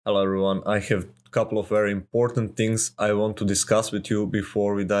Hello, everyone. I have a couple of very important things I want to discuss with you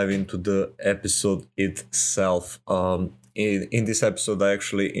before we dive into the episode itself. In this episode, I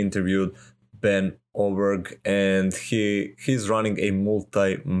actually interviewed Ben Oberg, and he's running a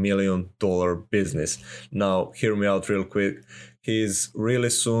multi-million dollar business. Now, hear me out real quick. He's really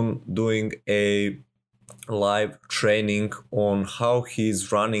soon doing a live training on how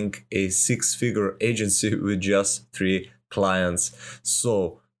he's running a six-figure agency with just three clients.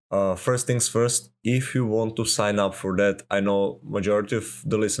 So, first things first, if you want to sign up for that, I know majority of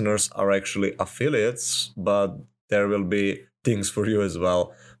the listeners are actually affiliates, but there will be things for you as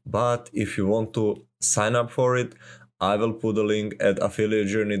well. But if you want to sign up for it, I will put a link at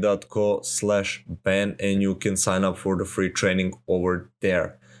affiliatejourney.co/ben and you can sign up for the free training over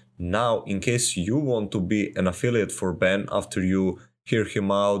there. Now, in case you want to be an affiliate for Ben after you hear him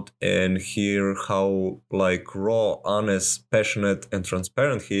out and hear how like raw, honest, passionate and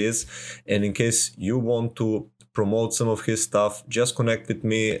transparent he is, and in case you want to promote some of his stuff, just connect with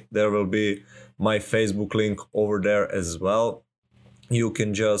me. There will be my Facebook link over there as well. You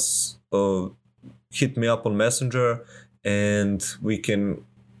can just hit me up on Messenger and we can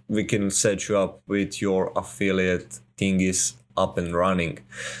set you up with your affiliate thingies up and running.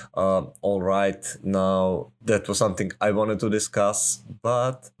 All right, now that was something I wanted to discuss,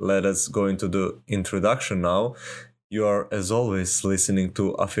 but let us go into the introduction now. You are, as always, listening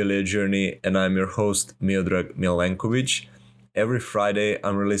to Affiliate Journey, and I'm your host, Miodrag Milenkovic. Every Friday,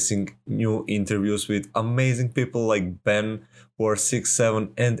 I'm releasing new interviews with amazing people like Ben, who are six,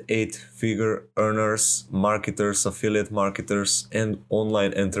 seven, and eight figure earners, marketers, affiliate marketers, and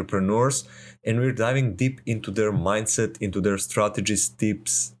online entrepreneurs. And we're diving deep into their mindset, into their strategies,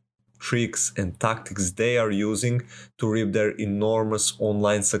 tips, tricks, and tactics they are using to reap their enormous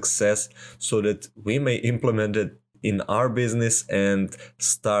online success so that we may implement it in our business and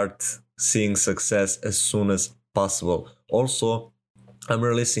start seeing success as soon as possible. Also, I'm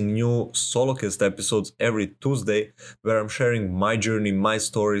releasing new solocast episodes every Tuesday where I'm sharing my journey, my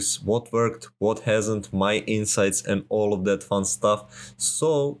stories, what worked, what hasn't, my insights, and all of that fun stuff.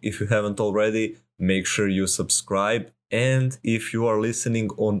 So, if you haven't already, make sure you subscribe. And if you are listening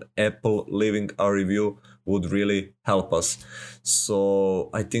on Apple, leaving a review would really help us.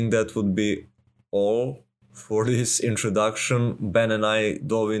 So, I think that would be all for this introduction. Ben and I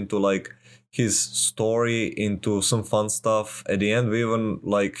dove into like his story, into some fun stuff. At the end, we even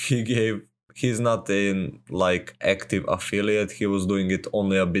like he's not in like active affiliate. He was doing it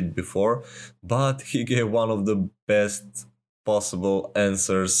only a bit before, but he gave one of the best possible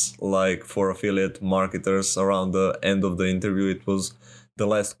answers like for affiliate marketers around the end of the interview. It was the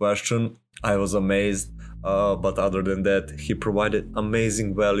last question. I was amazed. But other than that, he provided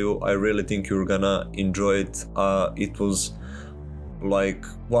amazing value. I really think you're gonna enjoy it. It was like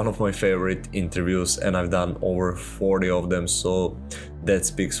one of my favorite interviews, and I've done over 40 of them, so that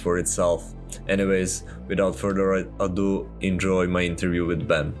speaks for itself. Anyways, without further ado, enjoy my interview with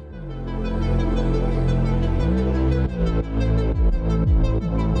Ben.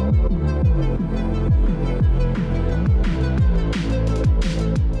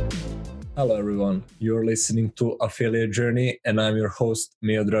 Hello, everyone. You're listening to Affiliate Journey, and I'm your host,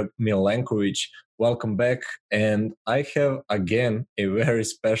 Miodrag Milenkovic. Welcome back. And I have again a very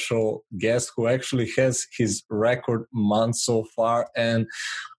special guest who actually has his record month so far. And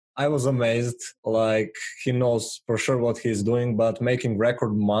I was amazed. Like, he knows for sure what he's doing, but making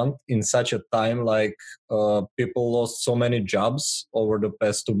record month in such a time, like, people lost so many jobs over the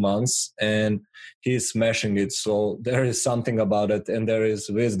past 2 months, and he's smashing it. So there is something about it, and there is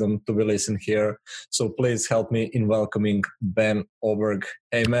wisdom to be listened here. So please help me in welcoming Ben Oberg.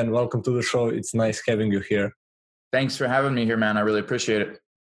 Hey, man, welcome to the show. It's nice having you here. Thanks for having me here, man. I really appreciate it.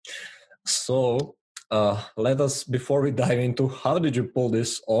 So let us, before we dive into how did you pull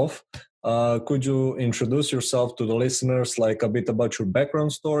this off, could you introduce yourself to the listeners, like a bit about your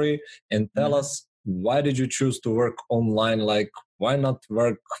background story, and tell us why did you choose to work online? Like, why not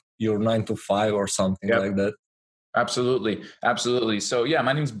work your 9 to 5 or something like that? Absolutely. Absolutely. So yeah,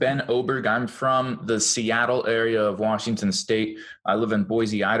 my name's Ben Oberg. I'm from the Seattle area of Washington State. I live in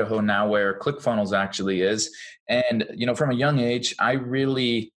Boise, Idaho now, where ClickFunnels actually is. And, from a young age, I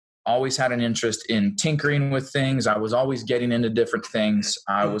really always had an interest in tinkering with things. I was always getting into different things.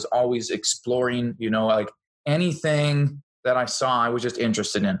 I was always exploring, like anything that I saw, I was just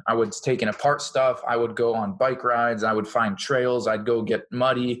interested in. I was taking apart stuff. I would go on bike rides. I would find trails. I'd go get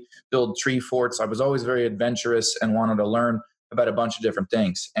muddy, build tree forts. I was always very adventurous and wanted to learn about a bunch of different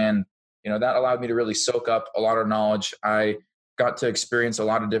things. And, that allowed me to really soak up a lot of knowledge. I got to experience a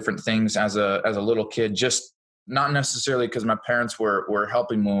lot of different things as a little kid, just not necessarily because my parents were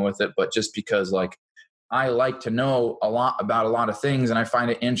helping me with it, but just because like I like to know a lot about a lot of things and I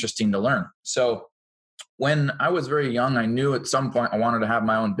find it interesting to learn. So when I was very young, I knew at some point I wanted to have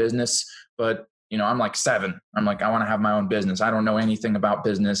my own business, but I'm like 7. I'm like, I want to have my own business. I don't know anything about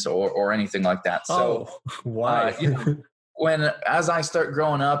business or anything like that. So, Oh, why? as I start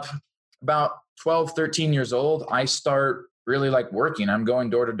growing up, about 12, 13 years old, I start really like working. I'm going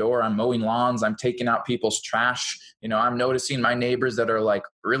door to door. I'm mowing lawns. I'm taking out people's trash. I'm noticing my neighbors that are like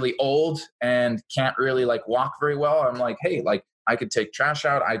really old and can't really like walk very well. I'm like, hey, like I could take trash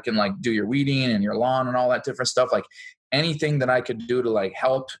out. I can like do your weeding and your lawn and all that different stuff. Like anything that I could do to like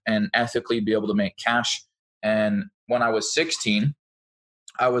help and ethically be able to make cash. And when I was 16,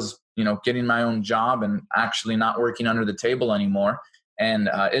 I was, getting my own job and actually not working under the table anymore. And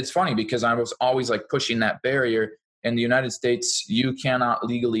it's funny because I was always like pushing that barrier. In the United States, you cannot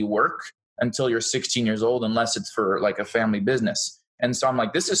legally work until you're 16 years old unless it's for like a family business. And so I'm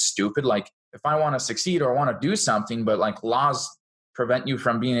like, this is stupid. Like if I want to succeed or I want to do something, but like laws prevent you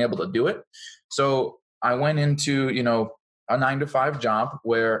from being able to do it. So I went into, a 9 to 5 job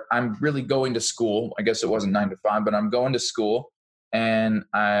where I'm really going to school. I guess it wasn't 9 to 5, but I'm going to school. And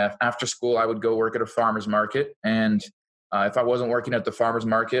after school, I would go work at a farmer's market. And if I wasn't working at the farmer's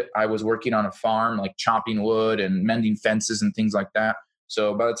market, I was working on a farm, like chopping wood and mending fences and things like that.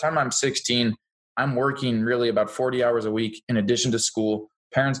 So by the time I'm 16, I'm working really about 40 hours a week in addition to school.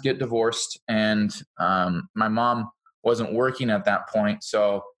 Parents get divorced, and my mom wasn't working at that point.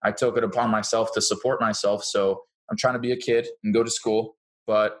 So I took it upon myself to support myself. So I'm trying to be a kid and go to school,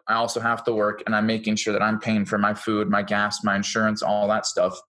 but I also have to work, and I'm making sure that I'm paying for my food, my gas, my insurance, all that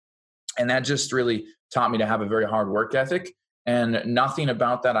stuff. And that just really taught me to have a very hard work ethic, and nothing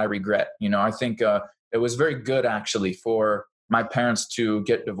about that I regret. I think it was very good actually for my parents to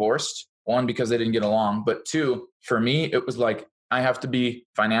get divorced. One, because they didn't get along, but two, for me, it was like, I have to be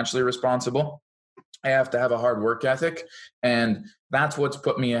financially responsible. I have to have a hard work ethic. And that's what's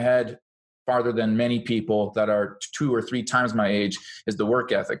put me ahead farther than many people that are 2 or 3 times my age, is the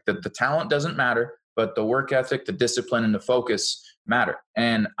work ethic. That the talent doesn't matter, but the work ethic, the discipline, and the focus matter.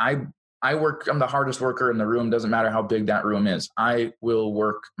 And I'm the hardest worker in the room. Doesn't matter how big that room is. I will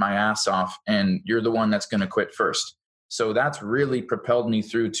work my ass off, and you're the one that's going to quit first. So that's really propelled me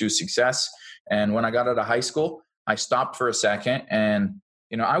through to success. And when I got out of high school, I stopped for a second, and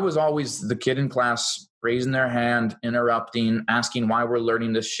I was always the kid in class raising their hand, interrupting, asking why we're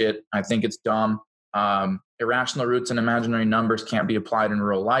learning this shit. I think it's dumb. Irrational roots and imaginary numbers can't be applied in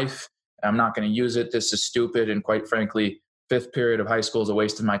real life. I'm not going to use it. This is stupid. And quite frankly, 5th period of high school is a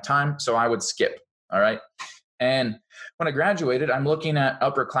waste of my time. So I would skip. All right. And when I graduated, I'm looking at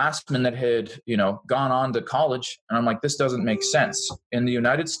upperclassmen that had, gone on to college. And I'm like, this doesn't make sense. In the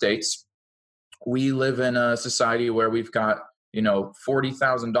United States, we live in a society where we've got,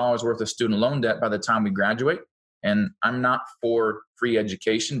 $40,000 worth of student loan debt by the time we graduate. And I'm not for free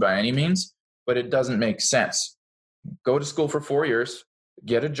education by any means, but it doesn't make sense. Go to school for 4 years,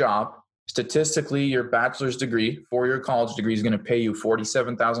 get a job. Statistically, your bachelor's degree, 4-year college degree, is going to pay you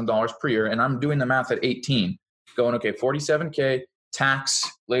 $47,000 per year. And I'm doing the math at 18, going, okay, 47K, tax,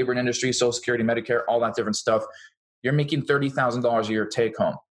 labor and industry, Social Security, Medicare, all that different stuff. You're making $30,000 a year take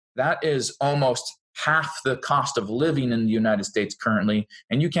home. That is almost half the cost of living in the United States currently.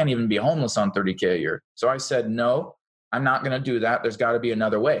 And you can't even be homeless on $30K a year. So I said, no, I'm not going to do that. There's got to be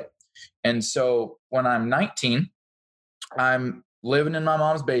another way. And so when I'm 19, I'm living in my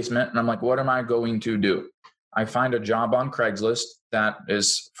mom's basement, and I'm like, what am I going to do? I find a job on Craigslist that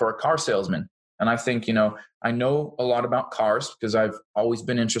is for a car salesman. And I think, I know a lot about cars because I've always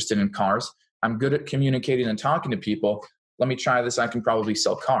been interested in cars. I'm good at communicating and talking to people. Let me try this. I can probably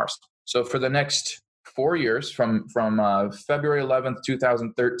sell cars. So for the next 4 years, from February 11th,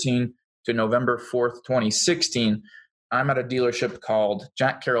 2013 to November 4th, 2016, I'm at a dealership called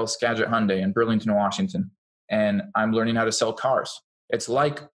Jack Carroll Skagit Hyundai in Burlington, Washington. And I'm learning how to sell cars. It's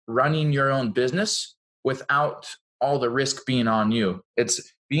like running your own business without all the risk being on you. It's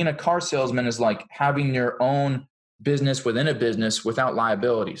being a car salesman is like having your own business within a business without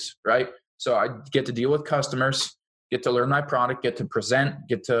liabilities, right? So I get to deal with customers, get to learn my product, get to present,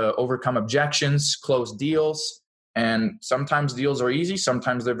 get to overcome objections, close deals. And sometimes deals are easy.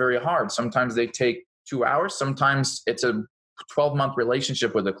 Sometimes they're very hard. Sometimes they take 2 hours. Sometimes it's a 12-month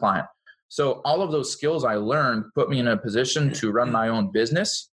relationship with a client. So all of those skills I learned put me in a position to run my own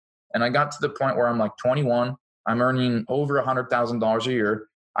business. And I got to the point where I'm like 21. I'm earning over $100,000 a year.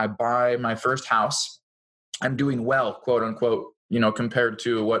 I buy my first house. I'm doing well, quote unquote, compared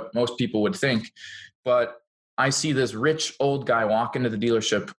to what most people would think. But I see this rich old guy walk into the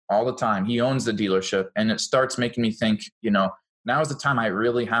dealership all the time. He owns the dealership, and it starts making me think, now is the time I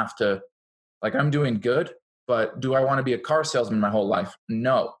really have to, like, I'm doing good, but do I want to be a car salesman my whole life?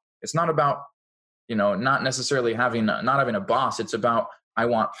 No. It's not about, not necessarily not having a boss. It's about, I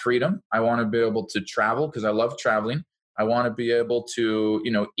want freedom. I want to be able to travel because I love traveling. I want to be able to,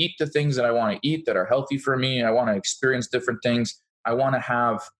 eat the things that I want to eat that are healthy for me. I want to experience different things. I want to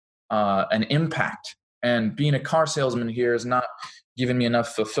have an impact. And being a car salesman here is not giving me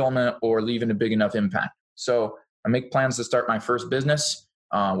enough fulfillment or leaving a big enough impact. So I make plans to start my first business,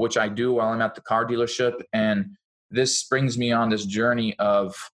 which I do while I'm at the car dealership. And this brings me on this journey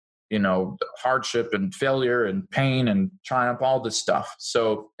of, hardship and failure and pain and triumph, all this stuff.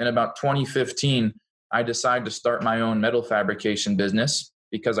 So in about 2015, I decided to start my own metal fabrication business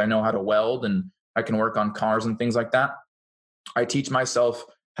because I know how to weld and I can work on cars and things like that. I teach myself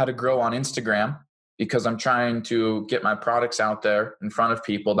how to grow on Instagram because I'm trying to get my products out there in front of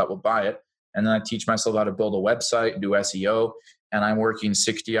people that will buy it. And then I teach myself how to build a website, do SEO, and I'm working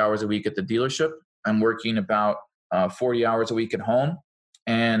 60 hours a week at the dealership. I'm working about 40 hours a week at home.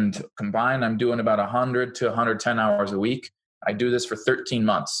 And combined, I'm doing about 100 to 110 hours a week. I do this for 13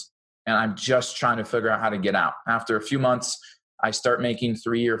 months. And I'm just trying to figure out how to get out. After a few months, I start making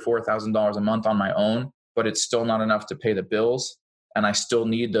 $3,000 or $4,000 a month on my own, but it's still not enough to pay the bills. And I still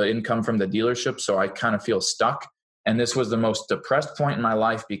need the income from the dealership. So I kind of feel stuck. And this was the most depressed point in my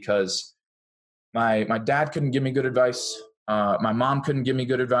life because my dad couldn't give me good advice. My mom couldn't give me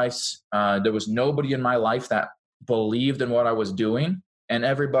good advice. There was nobody in my life that believed in what I was doing. And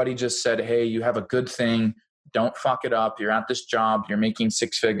everybody just said, hey, you have a good thing. Don't fuck it up. You're at this job. You're making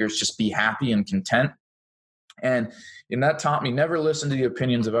six figures. Just be happy and content. And that taught me never listen to the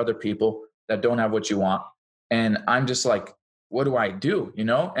opinions of other people that don't have what you want. And I'm just like, what do I do?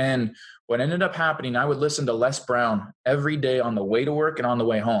 And what ended up happening, I would listen to Les Brown every day on the way to work and on the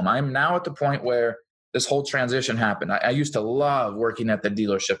way home. I'm now at the point where this whole transition happened. I used to love working at the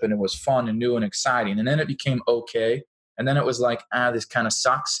dealership and it was fun and new and exciting. And then it became okay. And then it was like, this kind of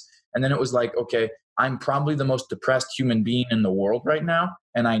sucks. And then it was like, okay, I'm probably the most depressed human being in the world right now.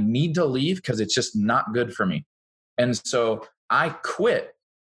 And I need to leave because it's just not good for me. And so I quit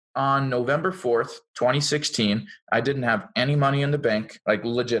on November 4th, 2016. I didn't have any money in the bank. Like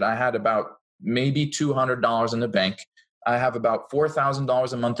legit, I had about maybe $200 in the bank. I have about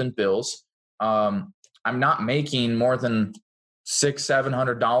 $4,000 a month in bills. I'm not making more than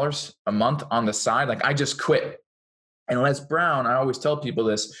 $600-$700 a month on the side. Like I just quit. And Les Brown, I always tell people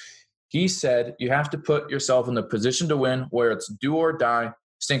this, he said, you have to put yourself in the position to win where it's do or die,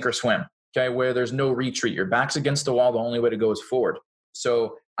 sink or swim, okay, where there's no retreat. Your back's against the wall. The only way to go is forward.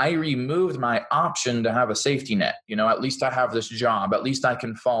 So I removed my option to have a safety net. At least I have this job. At least I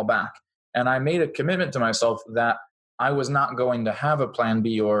can fall back. And I made a commitment to myself that I was not going to have a plan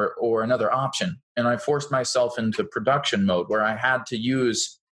B or another option. And I forced myself into production mode where I had to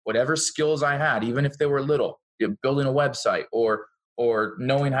use whatever skills I had, even if they were little, building a website or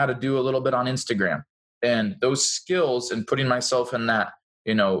knowing how to do a little bit on Instagram. And those skills and putting myself in that,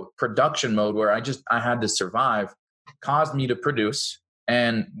 production mode where I had to survive caused me to produce.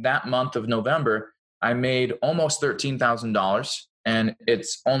 And that month of November, I made almost $13,000 and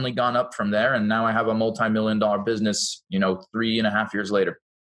it's only gone up from there. And now I have a multi-million-dollar business, 3.5 years later.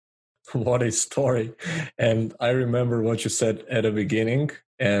 What a story. And I remember what you said at the beginning,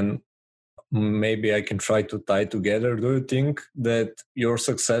 and maybe I can try to tie together. Do you think that your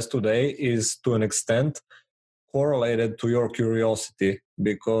success today is to an extent correlated to your curiosity?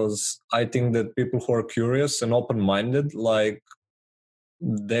 Because I think that people who are curious and open-minded, like,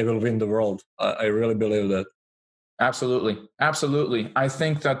 they will win the world. I really believe that. Absolutely. Absolutely. I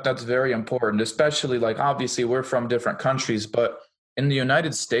think that that's very important, especially like, obviously we're from different countries, but in the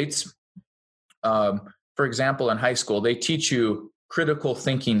United States, for example, in high school, they teach you critical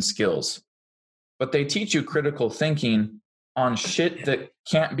thinking skills, but they teach you critical thinking on shit that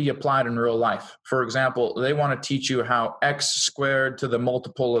can't be applied in real life. For example, they want to teach you how x squared to the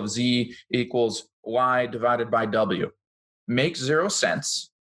multiple of z equals y divided by w. Makes zero sense.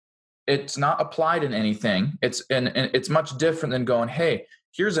 It's not applied in anything. It's much different than going, hey,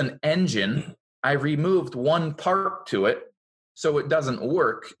 here's an engine. I removed one part to it, so it doesn't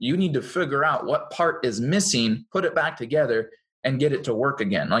work. You need to figure out what part is missing, put it back together, and get it to work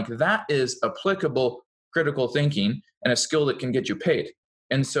again. Like that is applicable critical thinking and a skill that can get you paid.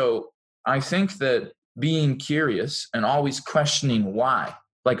 And so I think that being curious and always questioning why,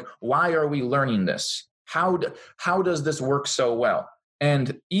 like, why are we learning this? How does this work so well?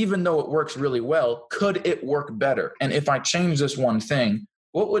 And even though it works really well, could it work better? And if I change this one thing,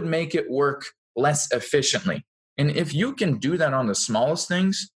 what would make it work less efficiently? And if you can do that on the smallest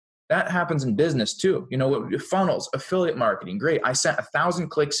things, that happens in business too. Funnels, affiliate marketing, great. I sent 1,000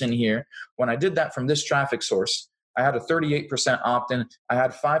 clicks in here. When I did that from this traffic source, I had a 38% opt-in. I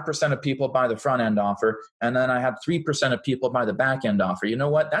had 5% of people buy the front end offer. And then I had 3% of people buy the back end offer. You know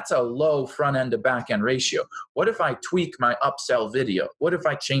what? That's a low front end to back end ratio. What if I tweak my upsell video? What if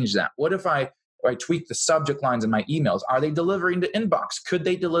I change that? What if I tweak the subject lines in my emails? Are they delivering to inbox? Could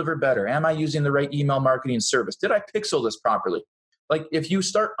they deliver better? Am I using the right email marketing service? Did I pixel this properly? Like, if you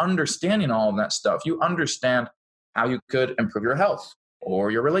start understanding all of that stuff, you understand how you could improve your health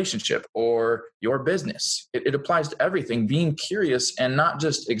or your relationship or your business. It applies to everything. Being curious and not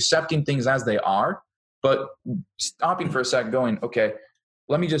just accepting things as they are, but stopping for a second going, okay,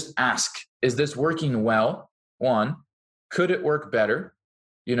 let me just ask, is this working well? One, could it work better?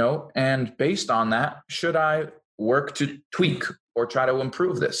 And based on that, should I work to tweak or try to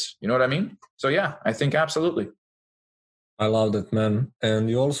improve this? You know what I mean? So yeah, I think absolutely. I love that, man. And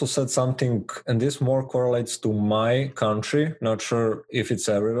you also said something, and this more correlates to my country. Not sure if it's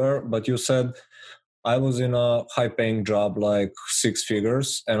everywhere, but you said I was in a high-paying job, like 6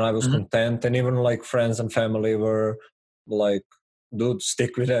 figures, and I was content. And even like friends and family were like, dude,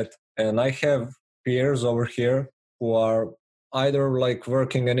 stick with it. And I have peers over here who are either like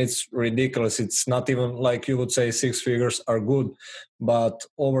working, and it's ridiculous. It's not even like you would say 6 figures are good, but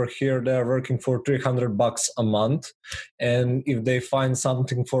over here they're working for $300 a month. And if they find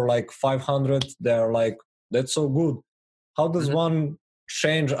something for like 500, they're like, that's so good. How does one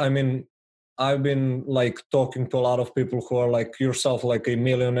change? I mean, I've been like talking to a lot of people who are like yourself, like a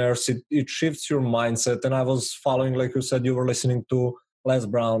millionaire. It shifts your mindset. And I was following, like you said, you were listening to Les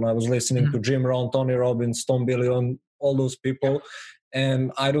Brown. I was listening to Jim Rohn, Tony Robbins, Tom Billion, all those people.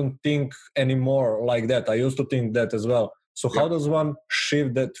 And I don't think anymore like that. I used to think that as well. So how does one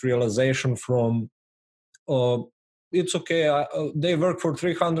shift that realization from, it's okay, they work for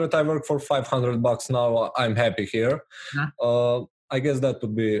 300, I work for $500 now, I'm happy here. I guess that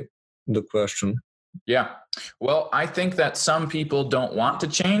would be the question. Yeah. Well, I think that some people don't want to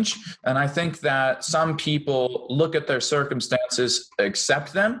change. And I think that some people look at their circumstances,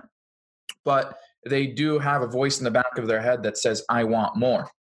 accept them, but they do have a voice in the back of their head that says, I want more.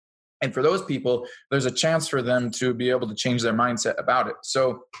 And for those people, there's a chance for them to be able to change their mindset about it.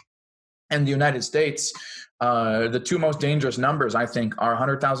 So in the United States, the two most dangerous numbers, I think, are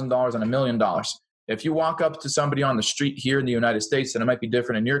 $100,000 and $1 million. If you walk up to somebody on the street here in the United States, and it might be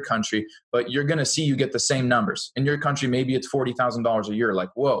different in your country, but you're going to see you get the same numbers. In your country, maybe it's $40,000 a year. Like,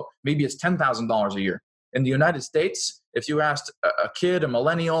 whoa, maybe it's $10,000 a year. In the United States, if you asked a kid, a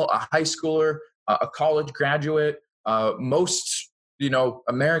millennial, a high schooler, a college graduate, most,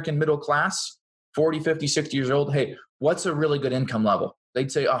 American middle class, 40, 50, 60 years old, hey, what's a really good income level?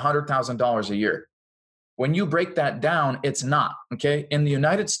 They'd say $100,000 a year. When you break that down, it's not, okay? In the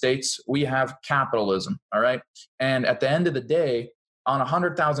United States, we have capitalism, all right? And at the end of the day, on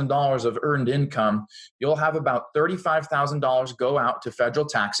 $100,000 of earned income, you'll have about $35,000 go out to federal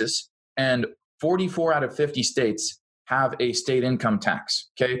taxes, and 44 out of 50 states have a state income tax,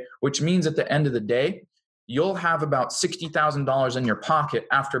 okay? Which means at the end of the day, you'll have about $60,000 in your pocket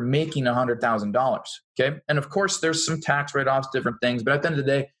after making $100,000, okay? And of course, there's some tax write-offs, different things, but at the end of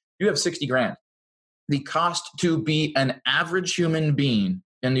the day, you have 60 grand. The cost to be an average human being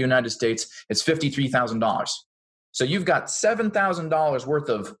in the United States is $53,000. So you've got $7,000 worth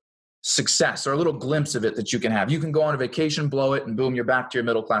of success, or a little glimpse of it that you can have. You can go on a vacation, blow it, and boom, you're back to your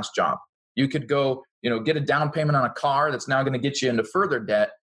middle-class job. You could go, get a down payment on a car that's now going to get you into further debt,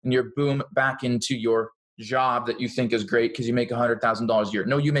 and you're boom, back into your job that you think is great because you make $100,000 a year.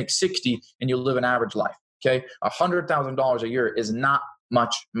 No, you make 60 and you live an average life, okay? $100,000 a year is not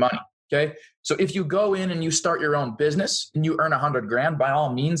much money. Okay. So if you go in and you start your own business and you earn 100 grand, by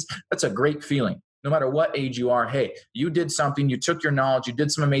all means, that's a great feeling. No matter what age you are, hey, you did something, you took your knowledge, you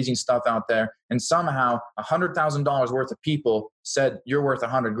did some amazing stuff out there, and somehow $100,000 worth of people said you're worth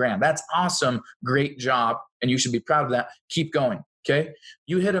 100 grand. That's awesome. Great job. And you should be proud of that. Keep going. Okay.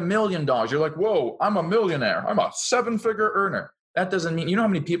 You hit $1 million. You're like, whoa, I'm a millionaire. I'm a 7-figure earner. That doesn't mean, how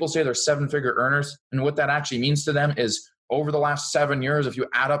many people say they're 7-figure earners? And what that actually means to them is, over the last 7 years, if you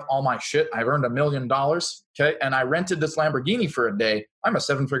add up all my shit, I've earned $1 million, okay? And I rented this Lamborghini for a day. I'm a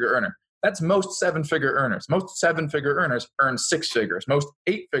 7-figure earner. That's most 7-figure earners. Most 7-figure earners earn 6 figures. Most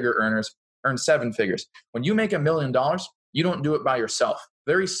 8-figure earners earn 7 figures. When you make $1 million, you don't do it by yourself.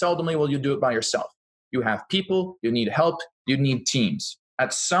 Very seldomly will you do it by yourself. You have people, you need help, you need teams.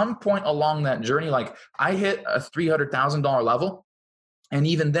 At some point along that journey, like I hit a $300,000 level, and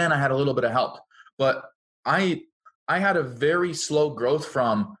even then I had a little bit of help. But I had a very slow growth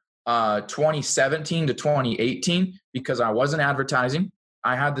from 2017 to 2018 because I wasn't advertising.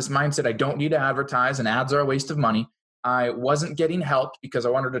 I had this mindset, I don't need to advertise and ads are a waste of money. I wasn't getting help because I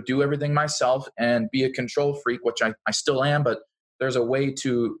wanted to do everything myself and be a control freak, which I still am, but there's a way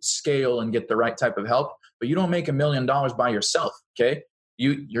to scale and get the right type of help. But you don't make $1 million by yourself, okay?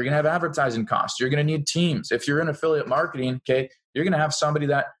 You're going to have advertising costs. You're going to need teams. If you're in affiliate marketing, okay, you're going to have somebody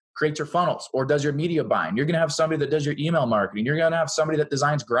that creates your funnels or does your media buying. You're going to have somebody that does your email marketing. You're going to have somebody that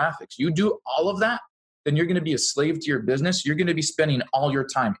designs graphics. You do all of that, then you're going to be a slave to your business. You're going to be spending all your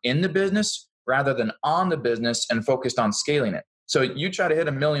time in the business rather than on the business and focused on scaling it. So you try to hit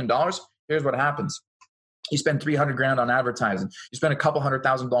 $1 million, here's what happens. You spend 300 grand on advertising. You spend a couple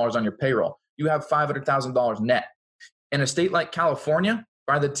 $100,000 on your payroll. You have $500,000 net. In a state like California,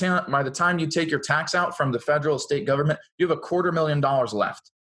 by the time you take your tax out from the federal state government, you have $250,000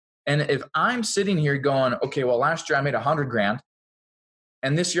 left. And if I'm sitting here going, okay, well, last year I made 100 grand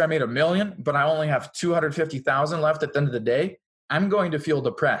and this year I made $1 million, but I only have 250,000 left at the end of the day, I'm going to feel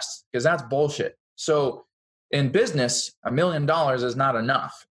depressed because that's bullshit. So in business, $1 million is not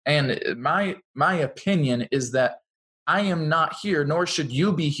enough. And my opinion is that I am not here, nor should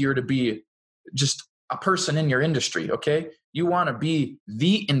you be here to be just a person in your industry, okay? You want to be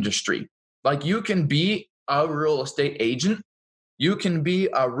the industry. Like you can be a real estate agent. You can be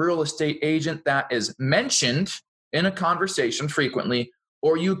a real estate agent that is mentioned in a conversation frequently,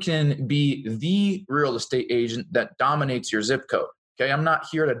 or you can be the real estate agent that dominates your zip code, okay? I'm not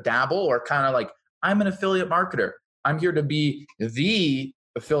here to dabble or kind of like, I'm an affiliate marketer. I'm here to be the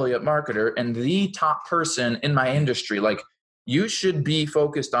affiliate marketer and the top person in my industry. Like you should be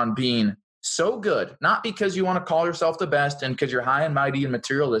focused on being so good, not because you want to call yourself the best and because you're high and mighty and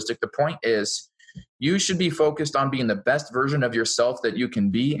materialistic. The point is you should be focused on being the best version of yourself that you can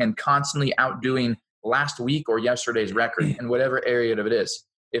be and constantly outdoing last week or yesterday's record in whatever area of it is.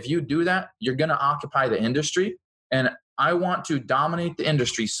 If you do that, you're going to occupy the industry. And I want to dominate the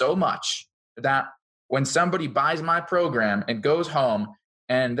industry so much that when somebody buys my program and goes home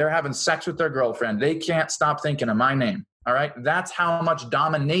and they're having sex with their girlfriend, they can't stop thinking of my name. All right. That's how much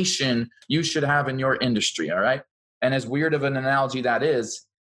domination you should have in your industry. All right. And as weird of an analogy that is,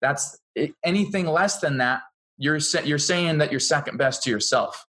 that's anything less than that. You're saying that you're second best to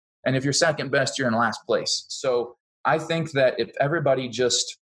yourself. And if you're second best, you're in last place. So I think that if everybody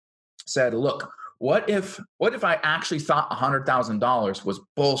just said, look, what if I actually thought $100,000 was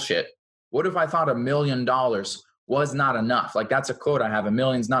bullshit? What if I thought $1 million was not enough? Like that's a quote I have, $1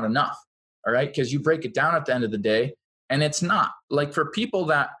 million's not enough. All right. Because you break it down at the end of the day. And it's not. Like for people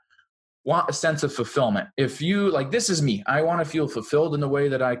that want a sense of fulfillment, if you like, this is me, I want to feel fulfilled in the way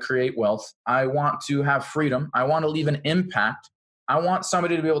that I create wealth. I want to have freedom. I want to leave an impact. I want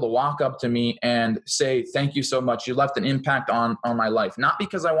somebody to be able to walk up to me and say, thank you so much. You left an impact on my life. Not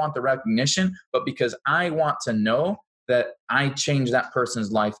because I want the recognition, but because I want to know that I changed that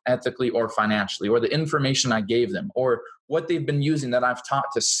person's life ethically or financially, or the information I gave them, or what they've been using that I've taught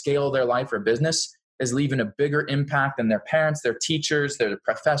to scale their life or business is leaving a bigger impact than their parents, their teachers, their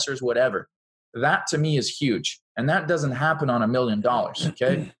professors, whatever. That to me is huge. And that doesn't happen on $1 million,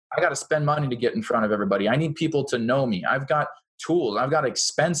 okay? I got to spend money to get in front of everybody. I need people to know me. I've got tools, I've got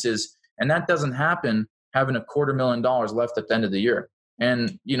expenses, and that doesn't happen having $250,000 left at the end of the year.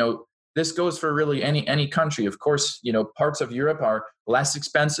 And, this goes for really any country. Of course, parts of Europe are less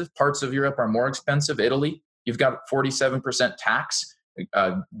expensive. Parts of Europe are more expensive. Italy, you've got 47% tax.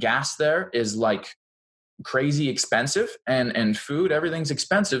 Gas there is like crazy expensive, and food, everything's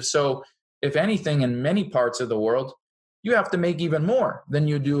expensive. So if anything, in many parts of the world, you have to make even more than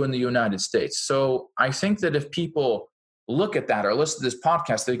you do in the United States. So I think that if people look at that or listen to this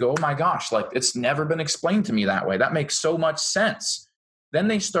podcast, they go, oh my gosh, like it's never been explained to me that way. That makes so much sense. Then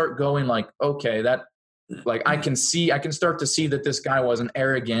they start going like, okay, that like I can start to see that this guy wasn't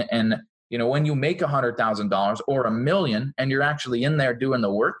arrogant. And when you make $100,000 or $1 million and you're actually in there doing the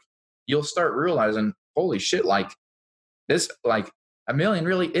work, you'll start realizing, holy shit, like this, like $1 million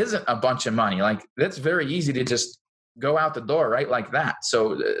really isn't a bunch of money. Like that's very easy to just go out the door, right? Like that.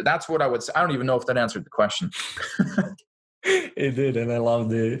 So that's what I would say. I don't even know if that answered the question. It did. And I love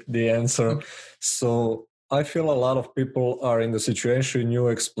the answer. So I feel a lot of people are in the situation you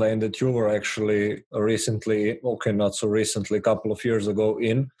explained that you were actually recently, okay, not so recently, a couple of years ago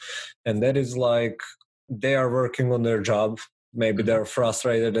in, and that is like they are working on their job. Maybe they're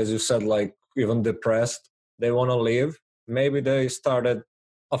frustrated, as you said, like even depressed. They want to leave. Maybe they started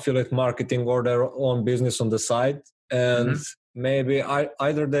affiliate marketing or their own business on the side. And maybe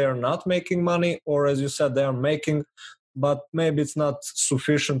either they are not making money or, as you said, they are making, but maybe it's not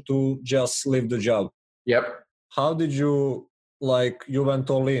sufficient to just leave the job. Yep. How did you like you went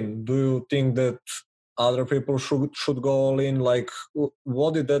all in. Do you think that other people should go all in? Like,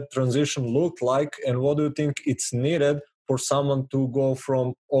 what did that transition look like, and what do you think it's needed for someone to go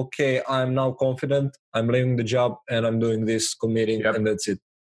from, okay, I'm now confident, I'm leaving the job and I'm doing this, committing, and that's it?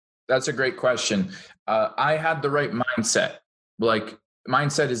 That's a great question. I had the right mindset. Like,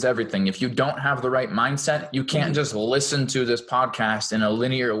 mindset is everything. If you don't have the right mindset, you can't just listen to this podcast in a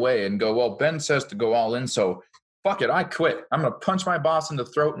linear way and go, well, Ben says to go all in, so fuck it, I quit. I'm going to punch my boss in the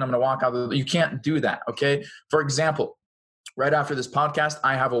throat and I'm going to walk out. You can't do that, okay? For example, right after this podcast,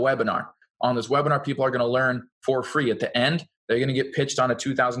 I have a webinar. On this webinar, people are going to learn for free. At the end, they're going to get pitched on a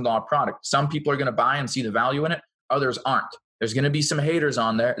 $2,000 product. Some people are going to buy and see the value in it. Others aren't. There's going to be some haters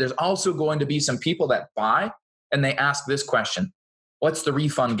on there. There's also going to be some people that buy and they ask this question: what's the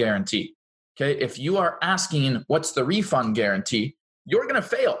refund guarantee? Okay. If you are asking what's the refund guarantee, you're going to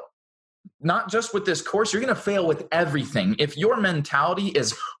fail. Not just with this course, you're going to fail with everything. If your mentality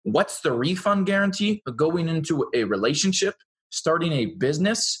is what's the refund guarantee going into a relationship, starting a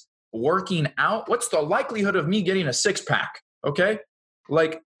business, working out, what's the likelihood of me getting a six-pack? Okay.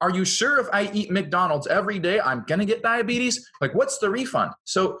 Like, are you sure if I eat McDonald's every day, I'm going to get diabetes? Like, what's the refund?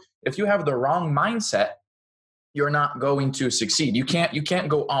 So if you have the wrong mindset, you're not going to succeed. You can't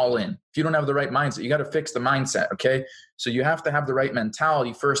go all in. If you don't have the right mindset, you got to fix the mindset. Okay. So you have to have the right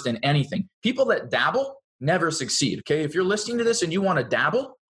mentality first in anything. People that dabble never succeed. Okay. If you're listening to this and you want to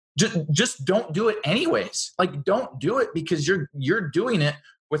dabble, just don't do it anyways. Like, don't do it because you're doing it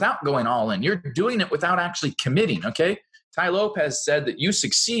without going all in. You're doing it without actually committing. Okay. Tai Lopez said that you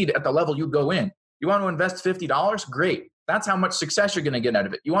succeed at the level you go in. You want to invest $50? Great. That's how much success you're going to get out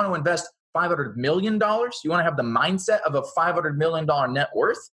of it. You want to invest $500 million? You want to have the mindset of a $500 million net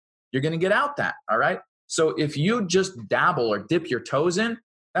worth? You're going to get out that. All right. So if you just dabble or dip your toes in,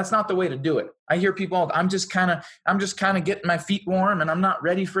 that's not the way to do it. I hear people, I'm just kind of getting my feet warm and I'm not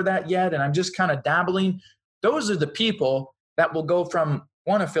ready for that yet. And I'm just kind of dabbling. Those are the people that will go from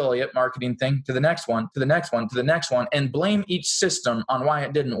one affiliate marketing thing to the next one, to the next one, to the next one, and blame each system on why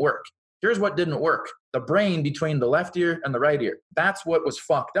it didn't work. Here's what didn't work: the brain between the left ear and the right ear. That's what was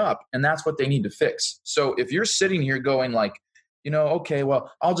fucked up, and that's what they need to fix. So if you're sitting here going like, okay,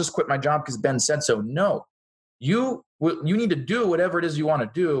 well, I'll just quit my job because Ben said so. No, you need to do whatever it is you want to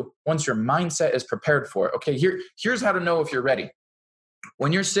do once your mindset is prepared for it. Okay, here's how to know if you're ready.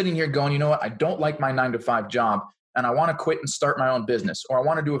 When you're sitting here going, you know what, I don't like my 9-to-5 job and I want to quit and start my own business, or I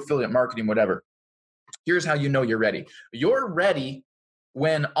want to do affiliate marketing, whatever. Here's how you know you're ready. You're ready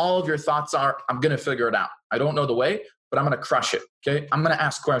when all of your thoughts are, I'm going to figure it out. I don't know the way, but I'm going to crush it. Okay. I'm going to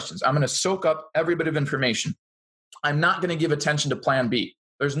ask questions. I'm going to soak up every bit of information. I'm not going to give attention to plan B.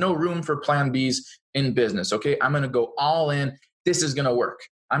 There's no room for plan Bs in business. Okay. I'm going to go all in. This is going to work.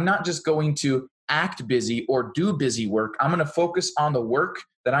 I'm not just going to act busy or do busy work. I'm going to focus on the work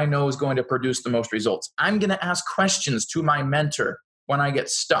that I know is going to produce the most results. I'm going to ask questions to my mentor when I get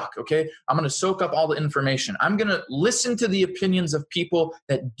stuck, okay? I'm going to soak up all the information. I'm going to listen to the opinions of people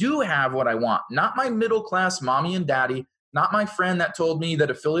that do have what I want, not my middle class mommy and daddy, not my friend that told me that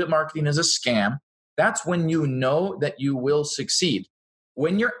affiliate marketing is a scam. That's when you know that you will succeed.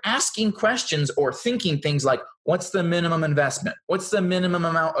 When you're asking questions or thinking things like, what's the minimum investment? What's the minimum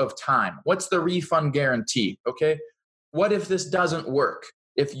amount of time? What's the refund guarantee? Okay. What if this doesn't work?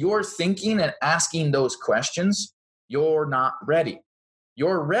 If you're thinking and asking those questions, you're not ready.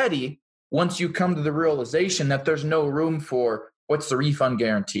 You're ready once you come to the realization that there's no room for what's the refund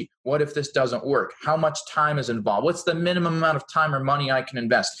guarantee? What if this doesn't work? How much time is involved? What's the minimum amount of time or money I can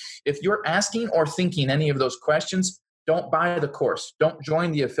invest? If you're asking or thinking any of those questions, don't buy the course. Don't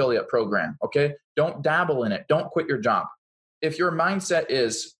join the affiliate program, okay? Don't dabble in it. Don't quit your job. If your mindset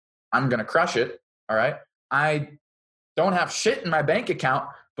is, I'm going to crush it, all right? I don't have shit in my bank account,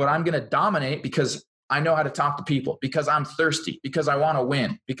 but I'm going to dominate because I know how to talk to people, because I'm thirsty, because I want to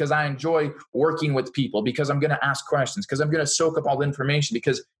win, because I enjoy working with people, because I'm going to ask questions, because I'm going to soak up all the information,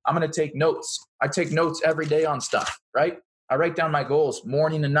 because I'm going to take notes. I take notes every day on stuff, right? I write down my goals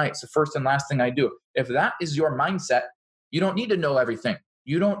morning and night. It's the first and last thing I do. If that is your mindset, you don't need to know everything.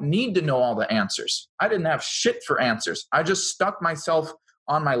 You don't need to know all the answers. I didn't have shit for answers. I just stuck myself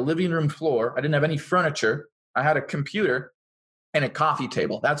on my living room floor. I didn't have any furniture. I had a computer and a coffee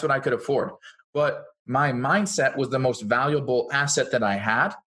table. That's what I could afford. But my mindset was the most valuable asset that I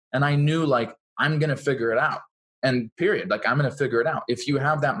had. And I knew, like, I'm going to figure it out. And period. Like, I'm going to figure it out. If you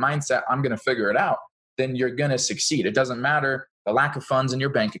have that mindset, I'm going to figure it out, then you're going to succeed. It doesn't matter the lack of funds in your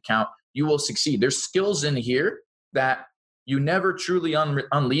bank account. You will succeed. There's skills in here that you never truly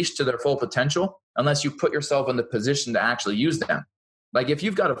unleash to their full potential unless you put yourself in the position to actually use them. Like if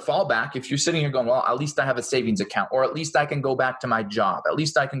you've got a fallback, if you're sitting here going, well, at least I have a savings account, or at least I can go back to my job, at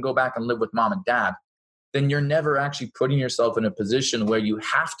least I can go back and live with mom and dad, then you're never actually putting yourself in a position where you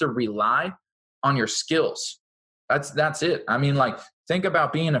have to rely on your skills. That's it. I mean, like, think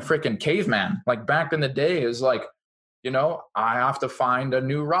about being a freaking caveman. Like back in the day is like, I have to find a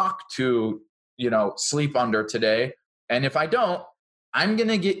new rock to, sleep under today. And if I don't, I'm going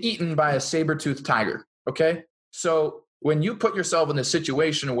to get eaten by a saber-toothed tiger. Okay. So when you put yourself in this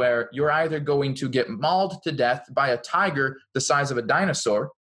situation where you're either going to get mauled to death by a tiger the size of a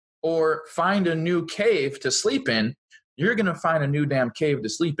dinosaur, or find a new cave to sleep in, you're going to find a new damn cave to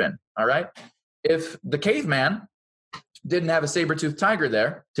sleep in. All right. If the caveman didn't have a saber-toothed tiger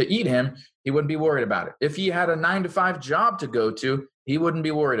there to eat him, he wouldn't be worried about it. If he had a 9-to-5 job to go to, he wouldn't be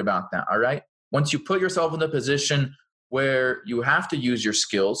worried about that. All right. Once you put yourself in the position where you have to use your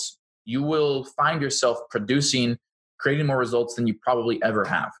skills, you will find yourself creating more results than you probably ever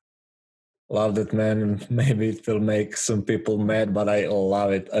have. Love it, man. Maybe it will make some people mad, but I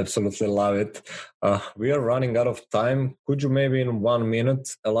love it. Absolutely love it. We are running out of time. Could you maybe in 1 minute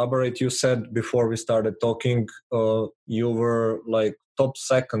elaborate? You said before we started talking, you were like top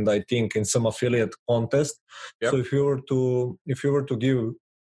second, I think, in some affiliate contest. Yep. So if you were to give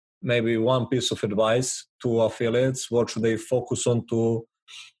maybe one piece of advice to affiliates, what should they focus on to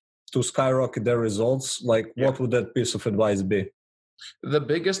skyrocket their results? Like, what would that piece of advice be? The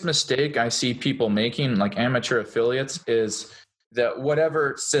biggest mistake I see people making, like amateur affiliates, is that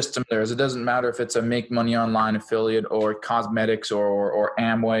whatever system there is, it doesn't matter if it's a Make Money Online affiliate or cosmetics or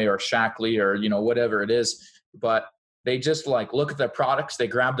Amway or Shackley or, whatever it is, but they just like look at their products, they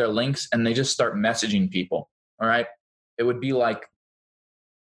grab their links and they just start messaging people. All right. It would be like,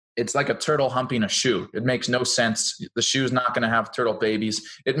 it's like a turtle humping a shoe. It makes no sense. The shoe's not going to have turtle babies.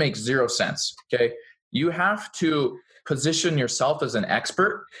 It makes zero sense. Okay. You have to position yourself as an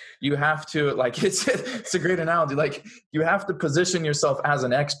expert. You have to it's a great analogy. Like you have to position yourself as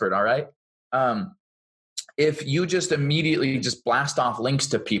an expert. All right. If you just immediately just blast off links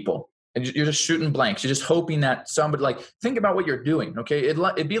to people and you're just shooting blanks, you're just hoping that somebody, like, think about what you're doing. Okay.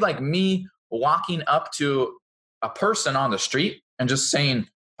 It'd be like me walking up to a person on the street and just saying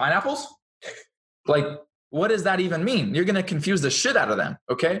pineapples. Like, what does that even mean? You're going to confuse the shit out of them.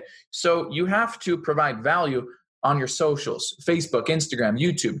 Okay. So you have to provide value on your socials, Facebook, Instagram,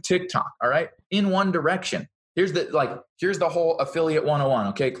 YouTube, TikTok. All right. In one direction. Here's the whole affiliate 101.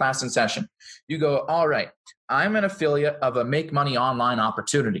 Okay. Class in session. You go, all right, I'm an affiliate of a Make Money Online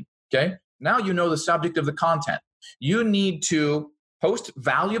opportunity. Okay. Now you know the subject of the content. You need to post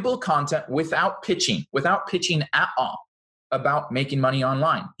valuable content without pitching at all about making money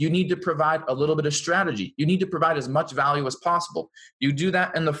online. You need to provide a little bit of strategy. You need to provide as much value as possible. You do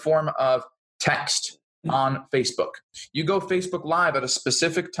that in the form of text on Facebook. You go Facebook Live at a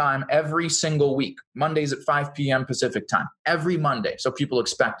specific time every single week, Mondays at 5 p.m. Pacific time, every Monday, so people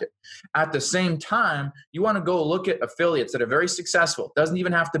expect it. At the same time, you want to go look at affiliates that are very successful. Doesn't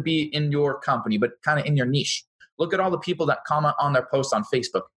even have to be in your company, but kind of in your niche. Look at all the people that comment on their posts on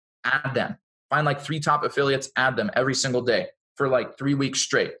Facebook. Add them. Find like 3 top affiliates, add them every single day for like 3 weeks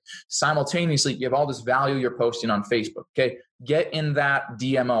straight. Simultaneously, you have all this value you're posting on Facebook. Okay. Get in that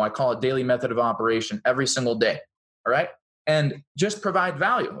DMO. I call it daily method of operation every single day. All right. And just provide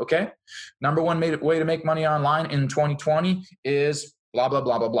value. Okay. Number one way to make money online in 2020 is blah, blah,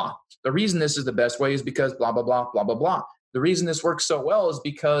 blah, blah, blah. The reason this is the best way is because blah, blah, blah, blah, blah, blah. The reason this works so well is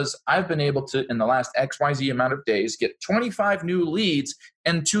because I've been able to, in the last XYZ amount of days, get 25 new leads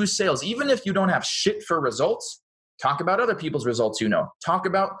and 2 sales. Even if you don't have shit for results, talk about other people's results. Talk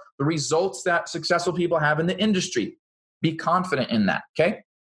about the results that successful people have in the industry. Be confident in that, okay?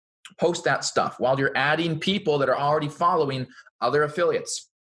 Post that stuff while you're adding people that are already following other affiliates.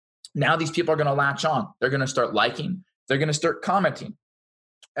 Now these people are going to latch on. They're going to start liking. They're going to start commenting.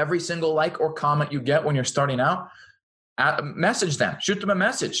 Every single like or comment you get when you're starting out, message them, shoot them a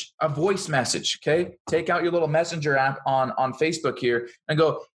message, a voice message. Okay. Take out your little messenger app on Facebook here and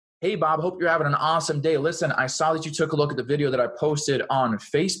go, hey, Bob, hope you're having an awesome day. Listen, I saw that you took a look at the video that I posted on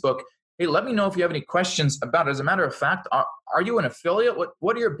Facebook. Hey, let me know if you have any questions about it. As a matter of fact, are you an affiliate?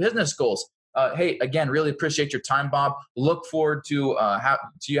 What are your business goals? Hey, again, really appreciate your time, Bob. Look forward to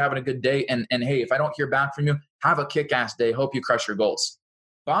you having a good day. And hey, if I don't hear back from you, have a kick-ass day. Hope you crush your goals.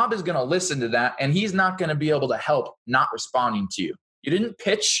 Bob is going to listen to that, and he's not going to be able to help not responding to you. You didn't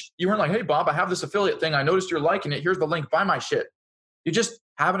pitch. You weren't like, hey, Bob, I have this affiliate thing. I noticed you're liking it. Here's the link. Buy my shit. You're just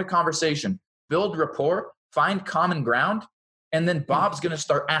having a conversation. Build rapport. Find common ground. And then Bob's going to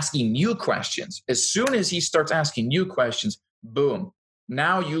start asking you questions. As soon as he starts asking you questions, boom.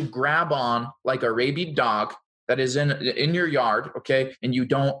 Now you grab on like a rabid dog that is in your yard, okay, and you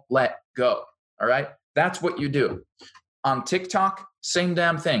don't let go. All right, that's what you do. On TikTok, same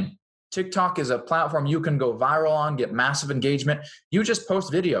damn thing. TikTok is a platform you can go viral on, get massive engagement. You just post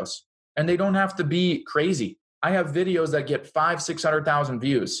videos, and they don't have to be crazy. I have videos that get 500,000-600,000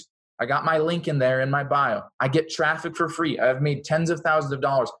 views. I got my link in there in my bio. I get traffic for free. I've made tens of thousands of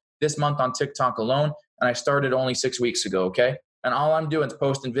dollars this month on TikTok alone, and I started only 6 weeks ago, okay? And all I'm doing is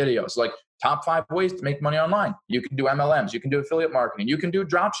posting videos like top 5 ways to make money online. You can do MLMs, you can do affiliate marketing, you can do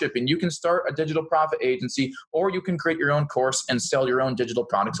drop shipping, you can start a digital profit agency, or you can create your own course and sell your own digital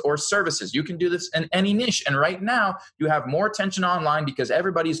products or services. You can do this in any niche. And right now, you have more attention online because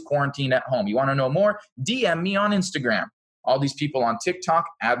everybody's quarantined at home. You want to know more? DM me on Instagram. All these people on TikTok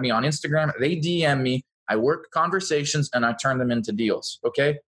add me on Instagram. They DM me. I work conversations and I turn them into deals,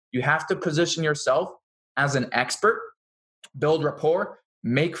 okay? You have to position yourself as an expert, build rapport,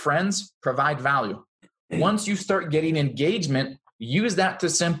 make friends, provide value. Once you start getting engagement, use that to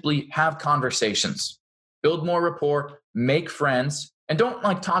simply have conversations, build more rapport, make friends, and don't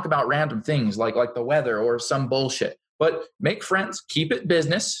like talk about random things like the weather or some bullshit, but make friends, keep it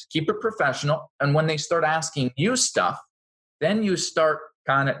business, keep it professional. And when they start asking you stuff, then you start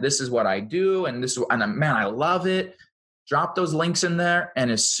kind of, this is what I do. And man, I love it. Drop those links in there. And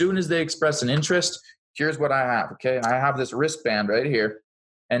as soon as they express an interest, here's what I have. Okay. I have this wristband right here.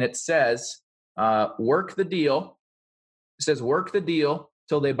 And it says, work the deal. It says, work the deal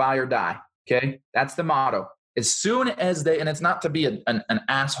till they buy or die. Okay. That's the motto. As soon as and it's not to be an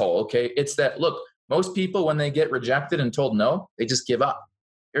asshole. Okay. It's that, look, most people, when they get rejected and told no, they just give up.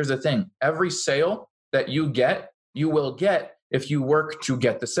 Here's the thing. Every sale that you get, you will get if you work to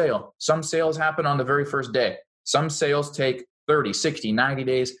get the sale. Some sales happen on the very first day. Some sales take 30, 60, 90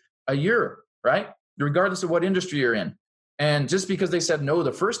 days, a year, right? Regardless of what industry you're in. And just because they said no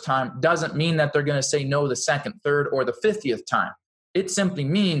the first time doesn't mean that they're going to say no the second, third, or the 50th time. It simply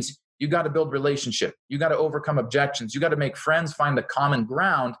means you got to build relationship. You got to overcome objections. You got to make friends, find the common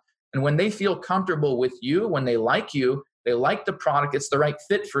ground. And when they feel comfortable with you, when they like you, they like the product, it's the right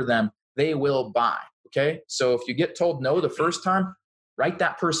fit for them, they will buy. Okay. So if you get told no the first time, write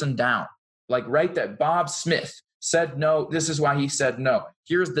that person down. Like write that Bob Smith said no. This is why he said no.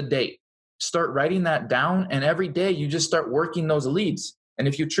 Here's the date. Start writing that down. And every day you just start working those leads. And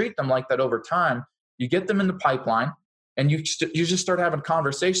if you treat them like that over time, you get them in the pipeline and you just start having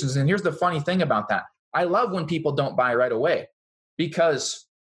conversations. And here's the funny thing about that. I love when people don't buy right away, because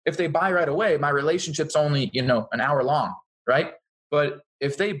if they buy right away, my relationship's only, an hour long, right? But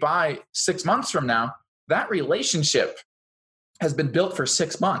if they buy 6 months from now, that relationship has been built for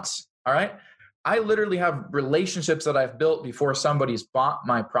 6 months. All right. I literally have relationships that I've built before somebody's bought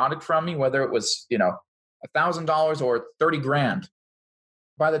my product from me, whether it was, $1,000 or 30 grand.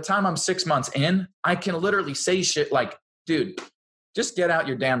 By the time I'm 6 months in, I can literally say shit like, dude, just get out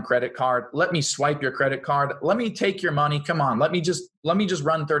your damn credit card. Let me swipe your credit card. Let me take your money. Come on. Let me just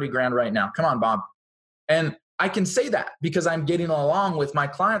run 30 grand right now. Come on, Bob. And I can say that because I'm getting along with my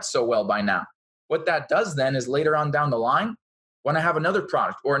clients so well by now. What that does then is later on down the line, when I have another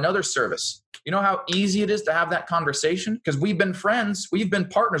product or another service, you know how easy it is to have that conversation? Because we've been friends, we've been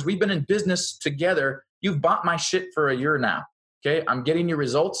partners, we've been in business together. You've bought my shit for a year now. Okay, I'm getting you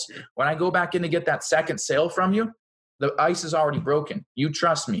results. When I go back in to get that second sale from you, the ice is already broken. You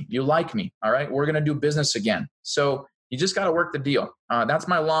trust me, you like me. All right, we're gonna do business again. So you just got to work the deal. That's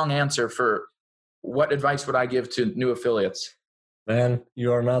my long answer for what advice would I give to new affiliates. Man,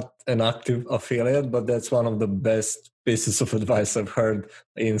 you are not an active affiliate, but that's one of the best pieces of advice I've heard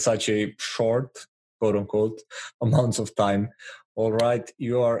in such a short, quote unquote, amounts of time. All right,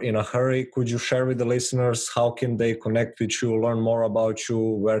 you are in a hurry. Could you share with the listeners how can they connect with you, learn more about you?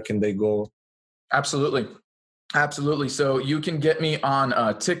 Where can they go? Absolutely. So you can get me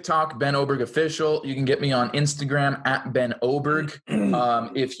on TikTok, Ben Oberg Official. You can get me on Instagram at Ben Oberg.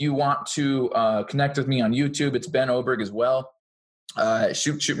 If you want to connect with me on YouTube, it's Ben Oberg as well.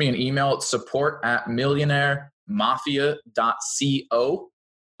 Shoot me an email at support@millionairemafia.co.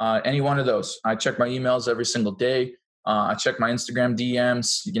 Any one of those. I check my emails every single day. I check my Instagram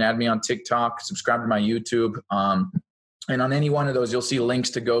DMs. You can add me on TikTok, subscribe to my YouTube. And on any one of those, you'll see links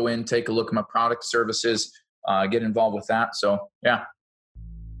to go in, take a look at my product services, get involved with that. So, yeah.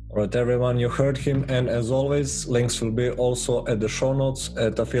 All right, everyone, you heard him. And as always, links will be also at the show notes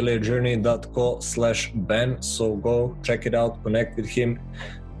at affiliatejourney.co/Ben. So go check it out, connect with him.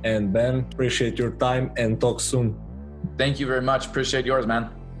 And Ben, appreciate your time and talk soon. Thank you very much. Appreciate yours, man.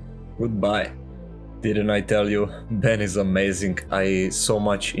 Goodbye. Didn't I tell you? Ben is amazing. I so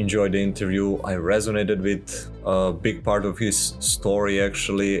much enjoyed the interview. I resonated with a big part of his story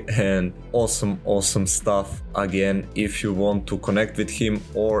actually, and awesome stuff. Again, if you want to connect with him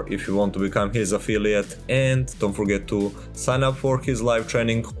or if you want to become his affiliate, and don't forget to sign up for his live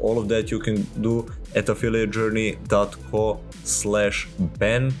training, all of that you can do at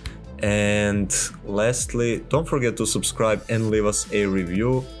affiliatejourney.co/Ben. And lastly, don't forget to subscribe and leave us a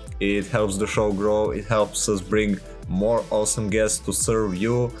review. It helps the show grow, it helps us bring more awesome guests to serve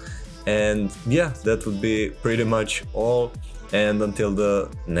you. And yeah, that would be pretty much all. And until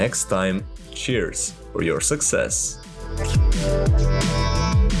the next time, cheers for your success.